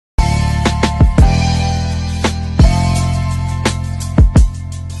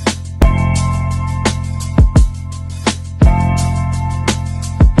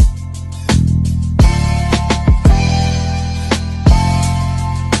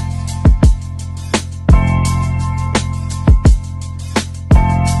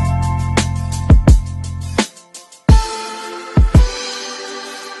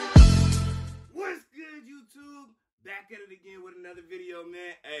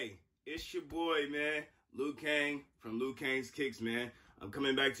Hey, it's your boy, man, Kang from Kang's Kicks, man. I'm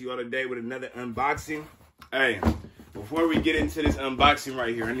coming back to you all today with another unboxing. Hey, before we get into this unboxing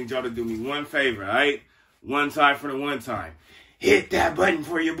right here, I need y'all to do me one favor, all right? One time for the one time. Hit that button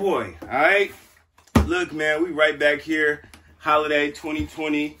for your boy, all right? Look, man, we right back here, holiday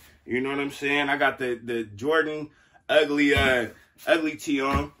 2020. You know what I'm saying? I got the Jordan ugly tee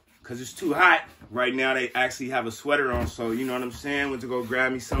on because it's too hot. Right now, they actually have a sweater on, so you know what I'm saying? Went to go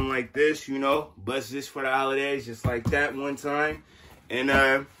grab me something like this, you know? Bust this for the holidays, just like that one time. And,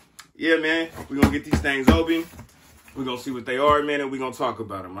 yeah, man, we're going to get these things open. We're going to see what they are, man, and we're going to talk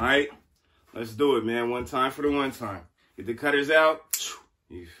about them, all right? Let's do it, man. One time for the one time. Get the cutters out.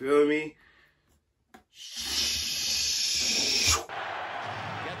 You feel me? Gets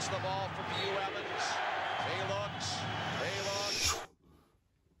the ball from Hugh Evans. He looks.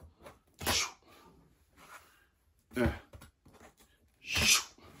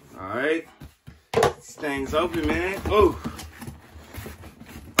 All right. This thing's open, man. Ooh.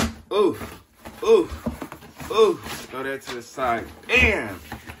 Ooh. Ooh. Ooh. Throw that to the side. Bam.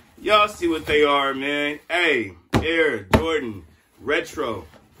 Y'all see what they are, man. Hey, Air Jordan Retro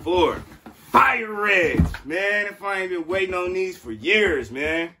 4 Fire Reds. Man, if I ain't been waiting on these for years,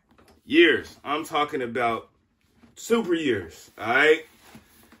 man. Years. I'm talking about super years. All right.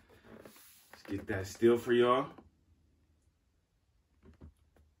 Let's get that still for y'all.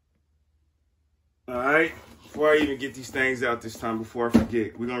 All right. Before I even get these things out this time, before I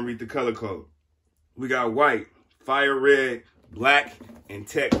forget, we're going to read the color code. We got white, fire red, black, and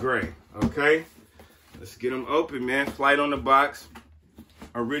tech gray. Okay. Let's get them open, man. Flight on the box.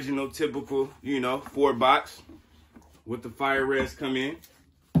 Original, typical, you know, 4-box with the fire reds come in.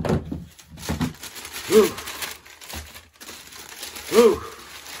 Woo. Woo.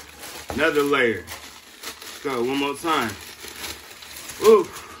 Another layer. Let's go one more time. Woo.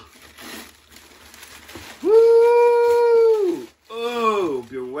 Woo. Oh,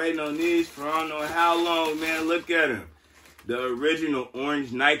 been waiting on these for I don't know how long, man. Look at them. The original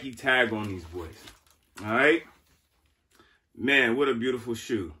orange Nike tag on these boys. All right. Man, what a beautiful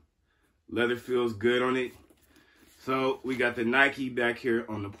shoe. Leather feels good on it. So we got the Nike back here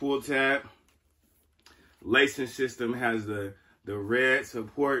on the pull tab. Lacing system has the red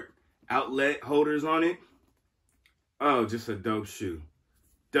support outlet holders on it. Oh, just a dope shoe.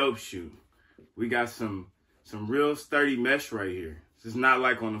 Dope shoe. We got some real sturdy mesh right here. This is not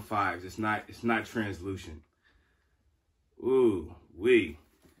like on the 5s. It's not translucent. Ooh, wee.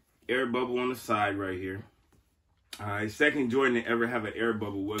 Air bubble on the side right here. Second Jordan to ever have an air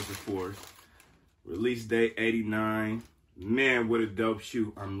bubble was the 4th. Release date 89. Man, what a dope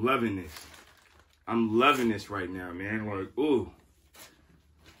shoe. I'm loving this. I'm loving this right now, man. Like, ooh.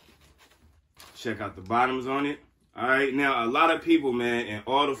 Check out the bottoms on it. All right, now a lot of people, man, and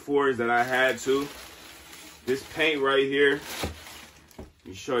all the 4s that I had too, this paint right here, let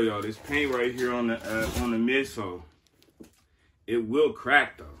me show y'all this paint right here on the midsole. It will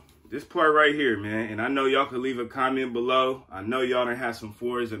crack though. This part right here, man, and I know y'all could leave a comment below. I know y'all done had some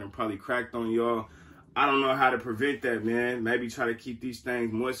 4s that are probably cracked on y'all. I don't know how to prevent that, man. Maybe try to keep these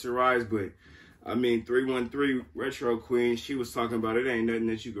things moisturized, but I mean, 313 Retro Queen, she was talking about it ain't nothing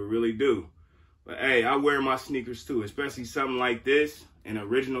that you could really do. But hey, I wear my sneakers too, especially something like this, an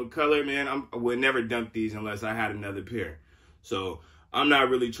original color, man. I would never dump these unless I had another pair. So I'm not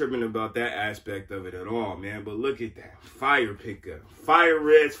really tripping about that aspect of it at all, man. But look at that. Fire pickup. Fire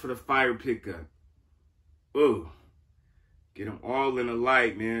reds for the fire pickup. Ooh. Get them all in the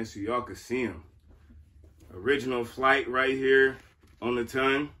light, man, so y'all can see them. Original flight right here on the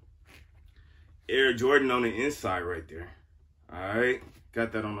tongue. Air Jordan on the inside right there. All right.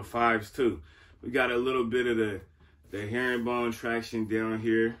 Got that on the 5s too. We got a little bit of the herringbone traction down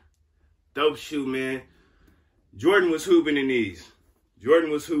here. Dope shoe, man. Jordan was hooping in these. Jordan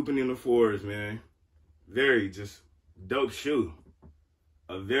was hooping in the 4s, man. Very just dope shoe.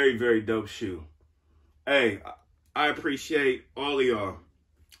 A very, very dope shoe. Hey, I appreciate all of y'all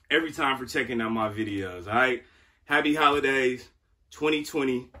every time for checking out my videos, all right? Happy holidays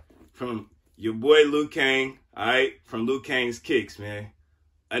 2020 from your boy Kang, all right? From Kang's Kicks, man.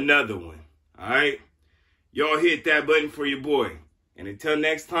 Another one, all right? Y'all hit that button for your boy. And until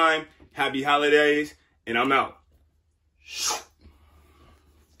next time, happy holidays, and I'm out.